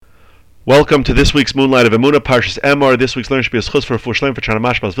Welcome to this week's Moonlight of Emunah, Parshas Emor. This week's learning should be a schus for Fushleim for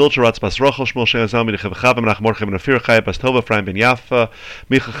Chanamash Bas Vilcher, Ratz Bas Rochel, Shmuel Shem Zalmi, Dechev Chavim, Nach Morchem, Nafir Chayim, Bas Tova, Ephraim ben Yafa,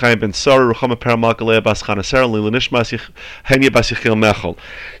 Micha Chaim ben Sarah, Ruchama Paramal Galea, Bas Chanaser, Lila Nishmas, Henya Bas Yechiel Mechel.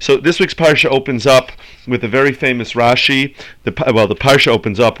 So this week's Parsha opens up with a very famous Rashi. The Parsha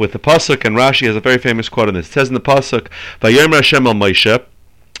opens up with the Pasuk, and Rashi has a very famous quote on this. It says in the Pasuk, Vayomer Hashem al Moshe,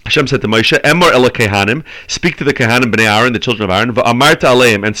 Hashem said to Moshe, Emor el Kehanim, speak to the Kehanim b'nei Aaron, the children of Aaron, v'amarta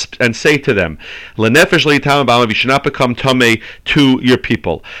aleim, and say to them, Lenefesh leitam b'amav, you should not become tamei to your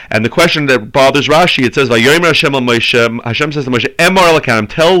people. And the question that bothers Rashi, it says, Vayomer Hashem al Moshe, Hashem says to Moshe, Emor el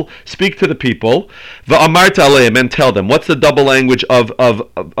Kehanim, speak to the people, v'amarta aleim, and tell them. What's the double language of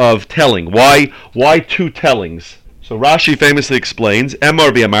telling? Why two tellings? So Rashi famously explains, Emor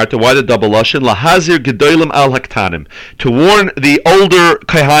v'amarta, why the double lashon? Lahazir gedolim al haktanim, to warn the older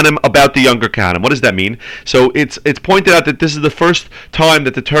Kehanim about the younger Kehanim. What does that mean? So it's pointed out that this is the first time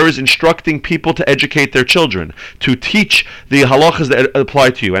that the Torah is instructing people to educate their children, to teach the halachas that apply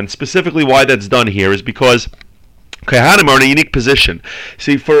to you. And specifically why that's done here is because Kehanim are in a unique position.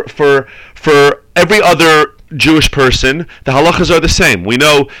 See, for every other Jewish person, the halachas are the same. We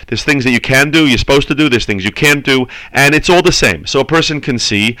know there's things that you can do, you're supposed to do, there's things you can't do, and it's all the same. So a person can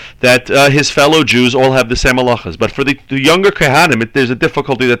see that his fellow Jews all have the same halachas. But for the younger Kehanim, there's a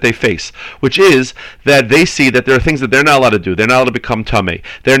difficulty that they face, which is that they see that there are things that they're not allowed to do. They're not allowed to become tamei.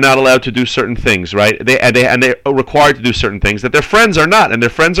 They're not allowed to do certain things, right? They're required to do certain things that their friends are not, and their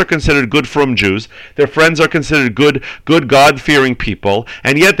friends are considered good from Jews. Their friends are considered good God-fearing people,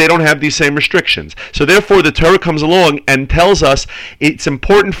 and yet they don't have these same restrictions. So therefore, the Torah comes along and tells us it's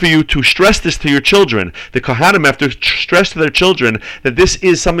important for you to stress this to your children. The Kohanim have to stress to their children that this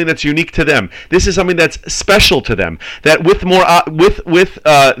is something that's unique to them. This is something that's special to them. That with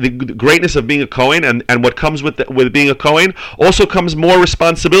the greatness of being a Kohen and what comes with being a Kohen also comes more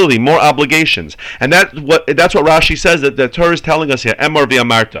responsibility, more obligations. And that's what Rashi says that the Torah is telling us here. Emor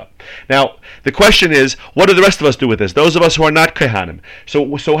v'amarta. Now, the question is, what do the rest of us do with this? Those of us who are not Kehanim.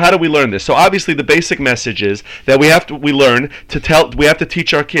 So how do we learn this? So obviously the basic message is that we have to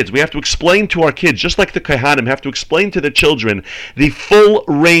teach our kids. We have to explain to our kids, just like the Kehanim have to explain to the children the full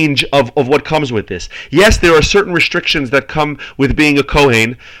range of what comes with this. Yes, there are certain restrictions that come with being a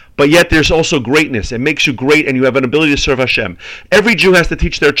Kohen, but yet there's also greatness. It makes you great and you have an ability to serve Hashem. Every Jew has to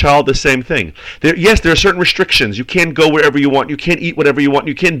teach their child the same thing. There are certain restrictions. You can't go wherever you want. You can't eat whatever you want.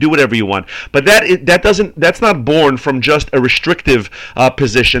 You can't do whatever you want. But that's not born from just a restrictive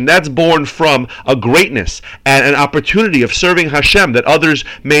position. That's born from a greatness and an opportunity of serving Hashem that others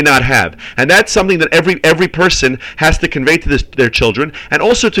may not have. And that's something that every person has to convey to their children and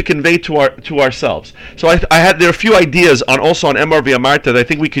also to convey to ourselves. So there are a few ideas on Emor v'amarta that I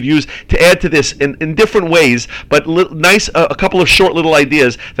think we could use to add to this in different ways, but a couple of short little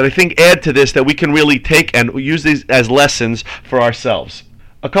ideas that I think add to this that we can really take and use these as lessons for ourselves.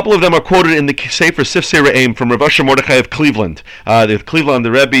 A couple of them are quoted in the Sefer Sifsei Re'im from Rav Asher Mordechai of Cleveland,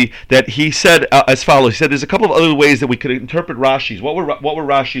 the Rebbe, that he said as follows. He said there's a couple of other ways that we could interpret Rashi's. What were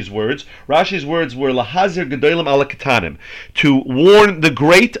Rashi's words? Rashi's words were Lahazir Gedolim ala Ketanim, to warn the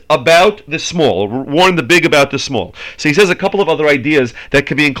great about the small, or warn the big about the small. So he says a couple of other ideas that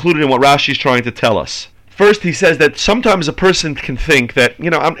could be included in what Rashi's trying to tell us. First, he says that sometimes a person can think that,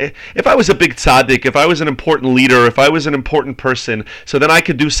 if I was a big tzaddik, if I was an important leader, if I was an important person, so then I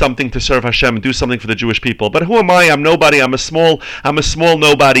could do something to serve Hashem and do something for the Jewish people. But who am I? I'm nobody. I'm a small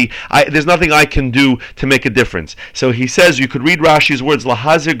nobody. There's nothing I can do to make a difference. So he says you could read Rashi's words,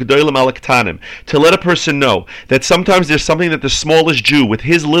 Lahazir Gedolim al Ketanim, to let a person know that sometimes there's something that the smallest Jew, with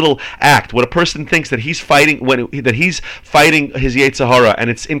his little act, what a person thinks that he's fighting his Yetzer Hara and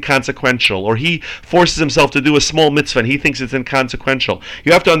it's inconsequential, or he forces himself to do a small mitzvah and he thinks it's inconsequential.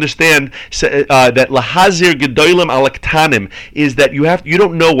 You have to understand that lahazir gedolim al ketanim is that you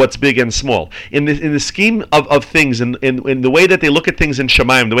don't know what's big and small in the scheme of things, in the way that they look at things in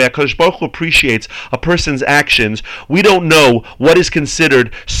Shemayim, the way HaKadosh Baruch Hu appreciates a person's actions. We don't know what is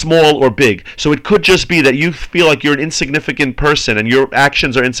considered small or big. So it could just be that you feel like you're an insignificant person and your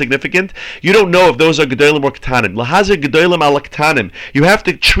actions are insignificant. You don't know if those are gedolim or ketanim. Lahazir gedolim al ketanim. You have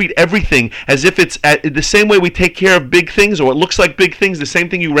to treat everything as if it's the same way we take care of big things, or what looks like big things, the same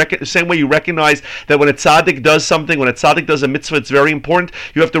way you recognize that when a tzaddik does something, when a tzaddik does a mitzvah, it's very important.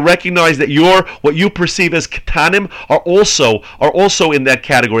 You have to recognize that what you perceive as ketanim are also in that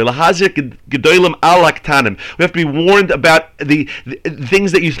category. Lahazir gedolim al ketanim. We have to be warned about the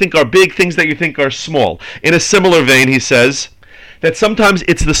things that you think are big, things that you think are small. In a similar vein, he says that sometimes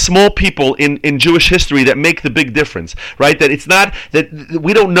it's the small people in Jewish history that make the big difference, right? That it's not that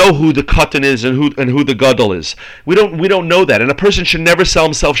we don't know who the katan is and who the gadol is. We don't know that, and a person should never sell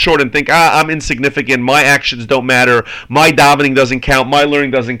himself short and think, I'm insignificant, my actions don't matter, my davening doesn't count, my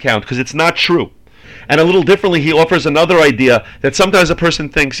learning doesn't count, because it's not true. And a little differently, he offers another idea that sometimes a person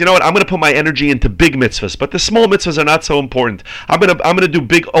thinks, you know what, I'm going to put my energy into big mitzvahs, but the small mitzvahs are not so important. I'm going to do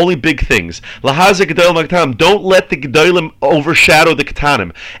only big things. Lahazer gedolim ketanim. Don't let the gedolim overshadow the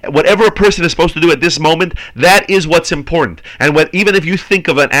ketanim. Whatever a person is supposed to do at this moment, that is what's important. And even if you think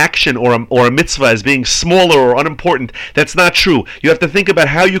of an action or a mitzvah as being smaller or unimportant, that's not true. You have to think about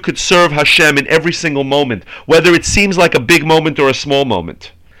how you could serve Hashem in every single moment, whether it seems like a big moment or a small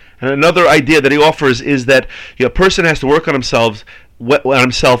moment. And another idea that he offers is that a person has to work on himself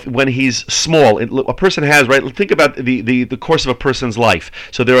when he's small. A person has, right? Think about the course of a person's life.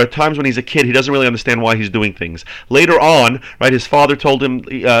 So there are times when he's a kid, he doesn't really understand why he's doing things. Later on, right, his father told him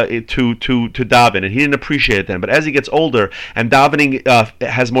to daven, and he didn't appreciate it then. But as he gets older, and davening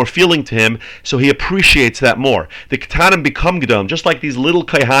has more feeling to him, so he appreciates that more. The ketanim become gedolim, just like these little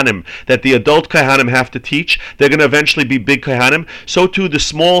kaihanim that the adult kaihanim have to teach. They're going to eventually be big kaihanim. So too, the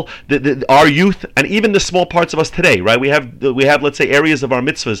small, our youth, and even the small parts of us today, right? We have, let's say, areas of our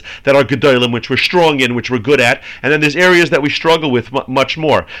mitzvahs that are gedolim, which we're strong in, which we're good at, and then there's areas that we struggle with much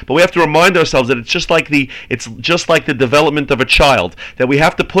more. But we have to remind ourselves that it's just like the development of a child, that we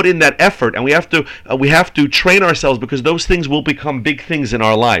have to put in that effort, and we have to train ourselves, because those things will become big things in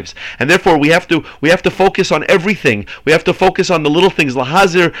our lives. And therefore we have to focus on everything. We have to focus on the little things.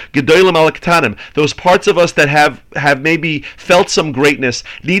 Lahazir gedolim al ketanim. Those parts of us that have maybe felt some greatness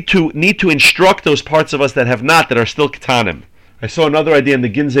need to instruct those parts of us that have not, that are still ketanim. I saw another idea in the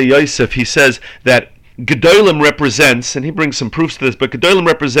Ginzei Yosef. He says that Gedolim represents, and he brings some proofs to this, but Gedolim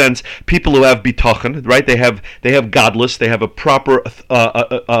represents people who have bitachon, right? They have godless, they have a proper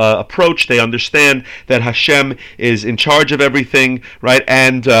approach, they understand that Hashem is in charge of everything, right?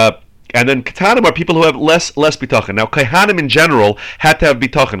 And then Ketanim are people who have less bitachon. Now, Kehanim in general had to have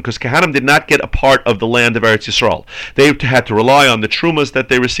bitachon, because Kehanim did not get a part of the land of Eretz Yisrael. They had to rely on the trumas that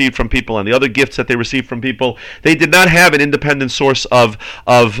they received from people and the other gifts that they received from people. They did not have an independent source of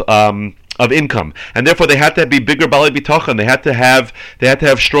income, and therefore they had to be bigger balei bitachon. They had to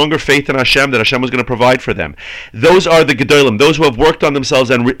have stronger faith in Hashem, that Hashem was going to provide for them. Those are the gedolim. Those who have worked on themselves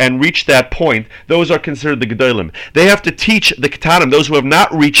and reached that point, those are considered the gedolim. They have to teach the ketanim, those who have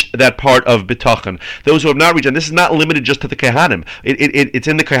not reached that part of bitachon, those who have not reached, and this is not limited just to the kehanim. It's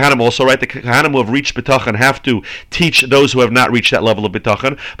in the kehanim also, right? The kehanim who have reached bitachon have to teach those who have not reached that level of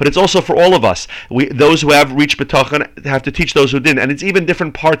bitachon, but it's also for all of us. Those who have reached bitachon have to teach those who didn't, and it's even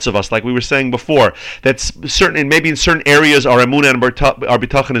different parts of us, like we were saying before, that maybe in certain areas our emunah and our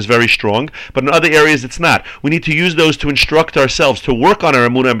bitachon is very strong, but in other areas it's not. We need to use those to instruct ourselves to work on our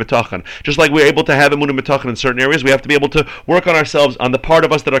emunah and bitachon. Just like we're able to have emunah and bitachon in certain areas, we have to be able to work on ourselves on the part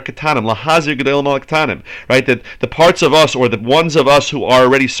of us that are ketanim, lahazir gedolim al ketanim, right? That the parts of us, or the ones of us who are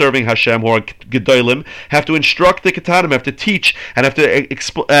already serving Hashem, who are gedolim, have to instruct the ketanim, have to teach, and have to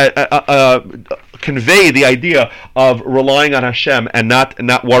convey the idea of relying on Hashem and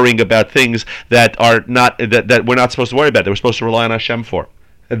not worrying about things that we're not supposed to worry about, that we're supposed to rely on Hashem for.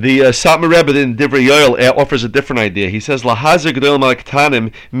 The Satmar Rebbe in Divrei Yoel offers a different idea. He says, Lahazir gedolim al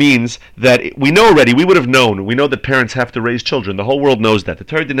ketanim means that we know already, we would have known. We know that parents have to raise children. The whole world knows that. The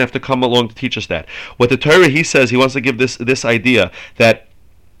Torah didn't have to come along to teach us that. What the Torah, he says, he wants to give this idea that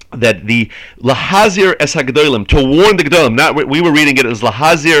the lahazir es hagedolim, to warn the gedolim, not we were reading it as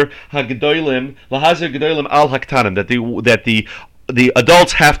lahazir hagedolim, lahazir gedolim al haktanim, that the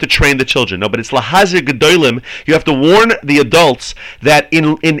adults have to train the children. No, but it's lahazir gedolim. You have to warn the adults that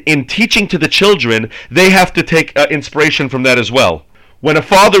in teaching to the children, they have to take inspiration from that as well. When a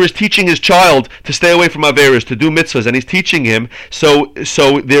father is teaching his child to stay away from averos, to do mitzvahs, and he's teaching him, so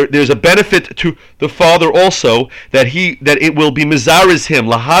there's a benefit to the father also, that it will be mizaris him,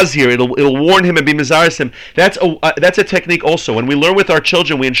 lahazir, it'll warn him and be mizaris him. That's a technique also. When we learn with our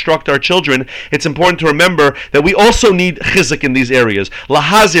children, we instruct our children, it's important to remember that we also need chizuk in these areas.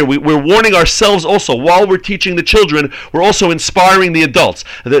 Lahazir, we're warning ourselves also. While we're teaching the children, we're also inspiring the adults.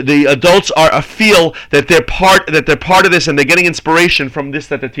 The adults feel that they're part of this, and they're getting inspiration from this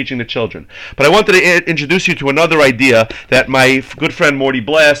that they're teaching the children. But I wanted to introduce you to another idea that my good friend Morty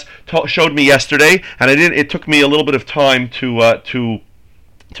Blass showed me yesterday, and it took me a little bit of time to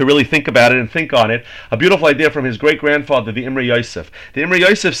really think about it and think on it. A beautiful idea from his great-grandfather, the Imre Yosef. The Imre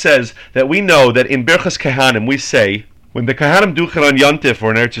Yosef says that we know that in Birchas Kehanim we say When the Kahanim duchen on Yantif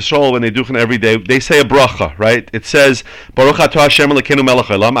or in Eretz Yisrael, when they duchen every day, they say a bracha, right? It says, Baruch atah Hashem Elokeinu melech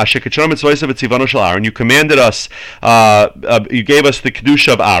haolam, asher kitshanu mitzvoseh v'tzivanu shel Aaron. You commanded us, you gave us the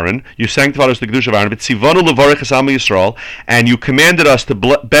kedusha of Aaron, you sanctified us the kedusha of Aaron, v'tzivanu levarech es am Yisrael, and you commanded us to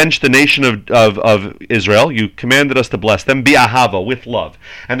bench the nation of Israel. You commanded us to bless them, bi'ahava, with love.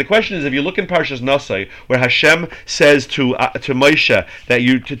 And the question is, if you look in Parshas Nosai, where Hashem says to Moshe that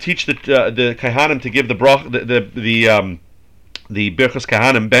you to teach the Kahanim to give the bracha, the Birchas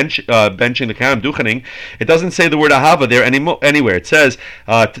Kahanim, benching the Kahanim, duchening, it doesn't say the word ahava there anywhere. It says,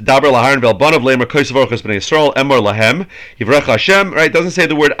 Daber laharon ve'albanav le'emer kosev orchos b'nei Yisrael, emor lahem, yivrech Hashem, right? It doesn't say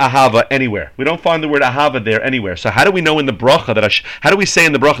the word ahava anywhere. We don't find the word ahava there anywhere. So how do we know in the bracha how do we say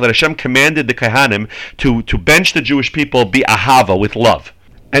in the bracha that Hashem commanded the Kahanim to bench the Jewish people be ahava, with love?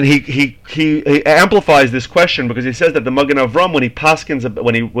 And he amplifies this question because he says that the Magen Avram, when he paskins,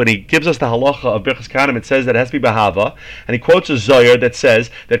 when he gives us the halacha of Birchas Kahanim, it says that it has to be bahava, and he quotes a Zohar that says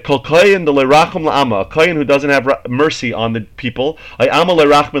that kol kohen de leirachum la'ama, a kohen who doesn't have mercy on the people, ama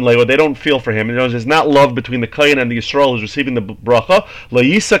leirachmin le'o, they don't feel for him. In other words, there's not love between the kohen and the Yisrael who's receiving the bracha.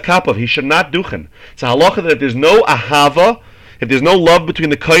 La'yisa kapav, he should not duchen. It's a halacha that if there's no ahava, if there's no love between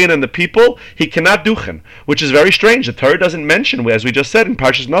the kohen and the people, he cannot duchen, which is very strange. The Torah doesn't mention, as we just said in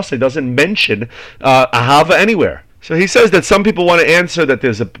Parshas Nosai, doesn't mention ahava anywhere. So he says that some people want to answer that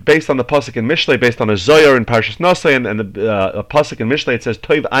there's based on the pasuk in Mishlei, based on a Zohar in Parshas Nosai, and the pasuk in Mishlei, it says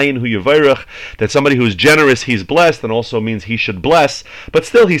Toiv ayin hu yivarech, that somebody who is generous, he's blessed, and also means he should bless. But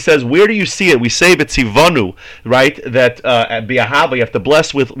still, he says, where do you see it? We say b'tzivanu, right? That bi'ahava, you have to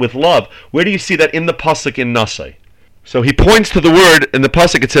bless with love. Where do you see that in the pasuk in Nosai? So he points to the word in the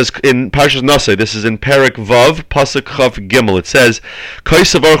pasuk. It says in Parshas Nosai. This is in Perek Vav, pasuk Chav Gimel. It says,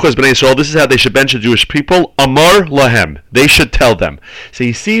 "Kosev orchos b'nei Yisrael." This is how they should bench the Jewish people. Amar lahem. They should tell them. So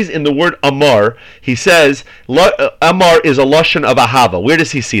he sees in the word amar. He says amar is a lashon of ahava. Where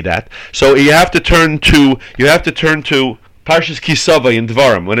does he see that? So you have to turn to Parshas Kisava in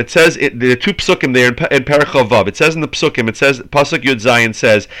Dvarim, when it says there are two psukim there in Perek Vav. It says in the psukim, it says pasuk Yud Zayin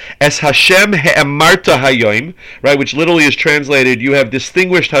says, "Es Hashem he'amarta hayoim," right, which literally is translated, "You have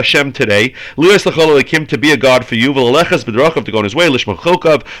distinguished Hashem today, Luas l'chol elikim, to be a God for you, v'lelechas b'drachav, to go on His way, lishma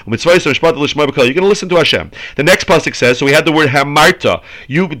chokav, u'mitzvayis u'mishpat l'shma b'kol." You're going to listen to Hashem. The next pasuk says, so we had the word hamarta,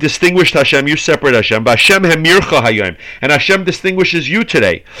 you distinguished Hashem, you separate Hashem, Hashem hemircha hayoim, and Hashem distinguishes you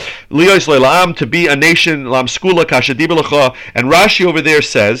today, Lios le'lam, to be a nation, lam skula kashadibel. And Rashi over there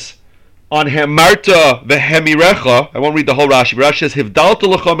says, on Hamarta v'hemirecha, I won't read the whole Rashi, but Rashi says, Hivdalta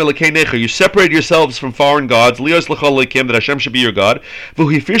l'chom elokeinecha, you separate yourselves from foreign gods, Lios l'chol l'kim, that Hashem should be your God,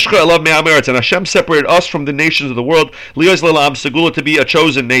 V'hifishcha elav me'am eretz, and Hashem separated us from the nations of the world, Lios l'lam segula, to be a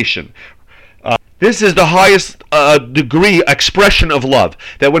chosen nation. This is the highest degree expression of love.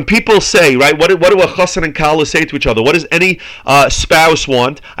 That when people say, right, what do a chassan and kala say to each other? What does any spouse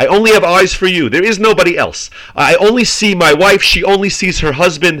want? I only have eyes for you. There is nobody else. I only see my wife. She only sees her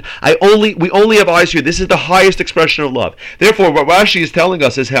husband. We only have eyes for you. This is the highest expression of love. Therefore, what Rashi is telling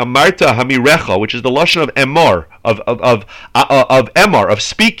us is hamarta hamirecha, which is the lashon of emar, of emar, of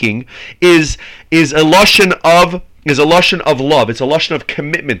speaking, is a lashon of love. It's a lashon of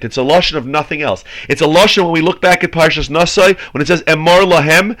commitment. It's a lashon of nothing else. It's a lashon when we look back at Parshas Nosai, when it says Emar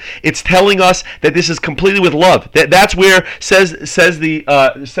Lahem, it's telling us that this is completely with love. That's where says the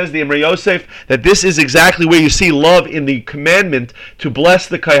Emrei Yosef that this is exactly where you see love in the commandment to bless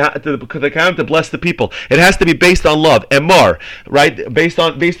the Kahanim, to bless the people. It has to be based on love. Emar, right? Based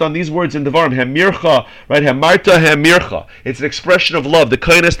on these words in Devarim, Hemircha, right? Hemarta Hemircha. It's an expression of love. The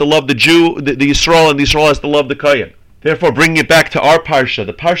Kohen has to love the Jew, the Yisrael, and the Yisrael has to love the Kohen. Therefore, bringing it back to our parsha,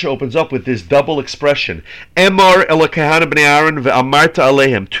 the parsha opens up with this double expression, Emar Elokeinu b'nei Aaron ve'amarta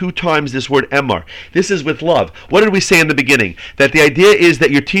alehem. 2 times this word Emar. This is with love. What did we say in the beginning? That the idea is that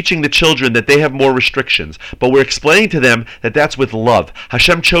you're teaching the children that they have more restrictions, but we're explaining to them that that's with love.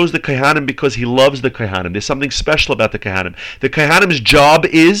 Hashem chose the Kohanim because He loves the Kohanim. There's something special about the Kohanim. The Kohanim's job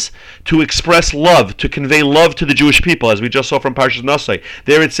is to express love, to convey love to the Jewish people, as we just saw from Parshas Nosai.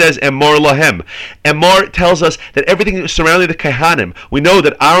 There it says Emar Lahem. Emar tells us that everything surrounding the Kohanim. We know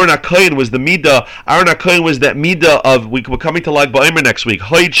that Aaron HaKohen was the midah. Aaron HaKohen was that midah of, we're coming to Lag BaOmer next week.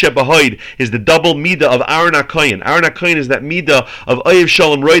 Hoid Shebahoid is the double midah of Aaron HaKohen. Aaron HaKohen is that midah of Oyev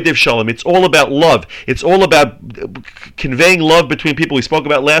Shalom, Roidev Shalom. It's all about love. It's all about conveying love between people. We spoke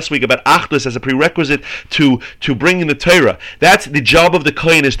about last week about Achdus as a prerequisite to bringing the Torah. That's the job of the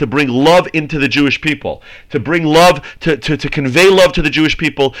Kohen, is to bring love into the Jewish people, to bring love, to convey love to the Jewish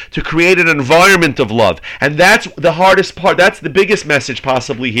people, to create an environment of love. And that's the hardest part. That's the biggest message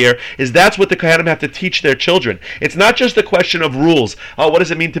possibly here, is that's what the Kohanim have to teach their children. It's not just a question of rules. Oh, what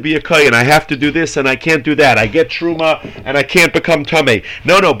does it mean to be a Kohen? I have to do this and I can't do that. I get Truma and I can't become Tameh.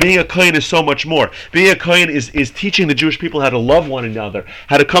 No, being a Kohen is so much more. Being a Kohen is teaching the Jewish people how to love one another,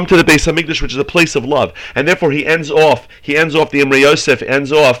 how to come to the Beis HaMikdash, which is a place of love. And therefore he ends off the Emrei Yosef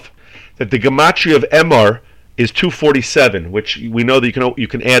ends off that the gematria of Emor is 247, which we know that you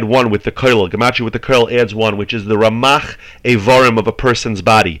can add one with the koil. Gematria with the koil adds one, which is the ramach evarim of a person's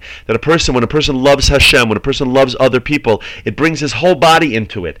body. That when a person loves Hashem, when a person loves other people, it brings his whole body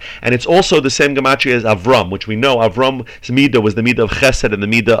into it. And it's also the same gematria as Avram, which we know Avram's midah was the midah of Chesed and the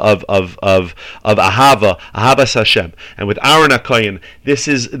midah of Ahavas Hashem. And with Aaron HaKohen, this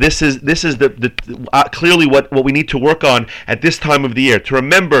is the clearly what we need to work on at this time of the year, to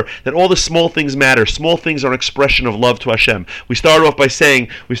remember that all the small things matter. Small things are an expression of love to Hashem. We start off saying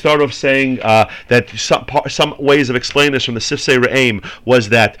that some ways of explaining this from the Sifsei Re'im was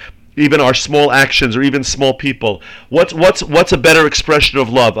that even our small actions, or even small people. What's a better expression of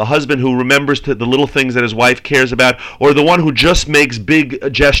love? A husband who remembers the little things that his wife cares about, or the one who just makes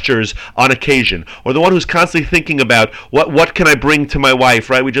big gestures on occasion, or the one who's constantly thinking about what can I bring to my wife?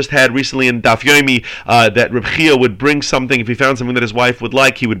 Right? We just had recently in Daf Yomi that Reb Chia would bring something. If he found something that his wife would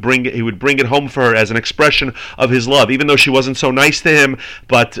like, he would bring it home for her as an expression of his love, even though she wasn't so nice to him.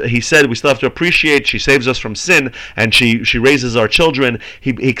 But he said we still have to appreciate. She saves us from sin, and she raises our children.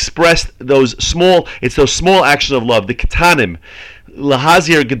 He expressed those small actions of love, the ketanim.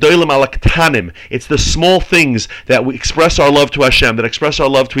 Lahazir gedolim ala ketanim. It's the small things that we express our love to Hashem, that express our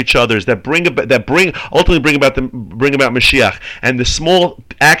love to each other, that ultimately bring about Mashiach. And the small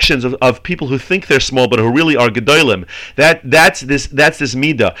actions of people who think they're small but who really are gedolim. That's this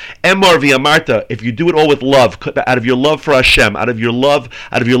midah. Emor v'amarta. If you do it all with love, out of your love for Hashem, out of your love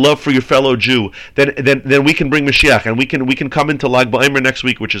for your fellow Jew, then we can bring Mashiach, and we can come into Lag BaOmer next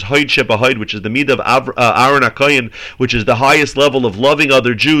week, which is Hod Shebahod, which is the midah of Aaron HaKohen, which is the highest level of loving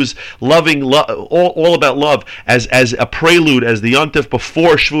other Jews, all about love, as a prelude, as the yontif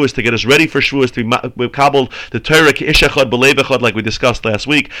before Shavuos, to get us ready for Shavuos, to be kabbalah the Torah ish echad b'lev echad, like we discussed last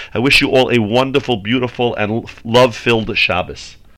week. I wish you all a wonderful, beautiful, and love-filled Shabbos.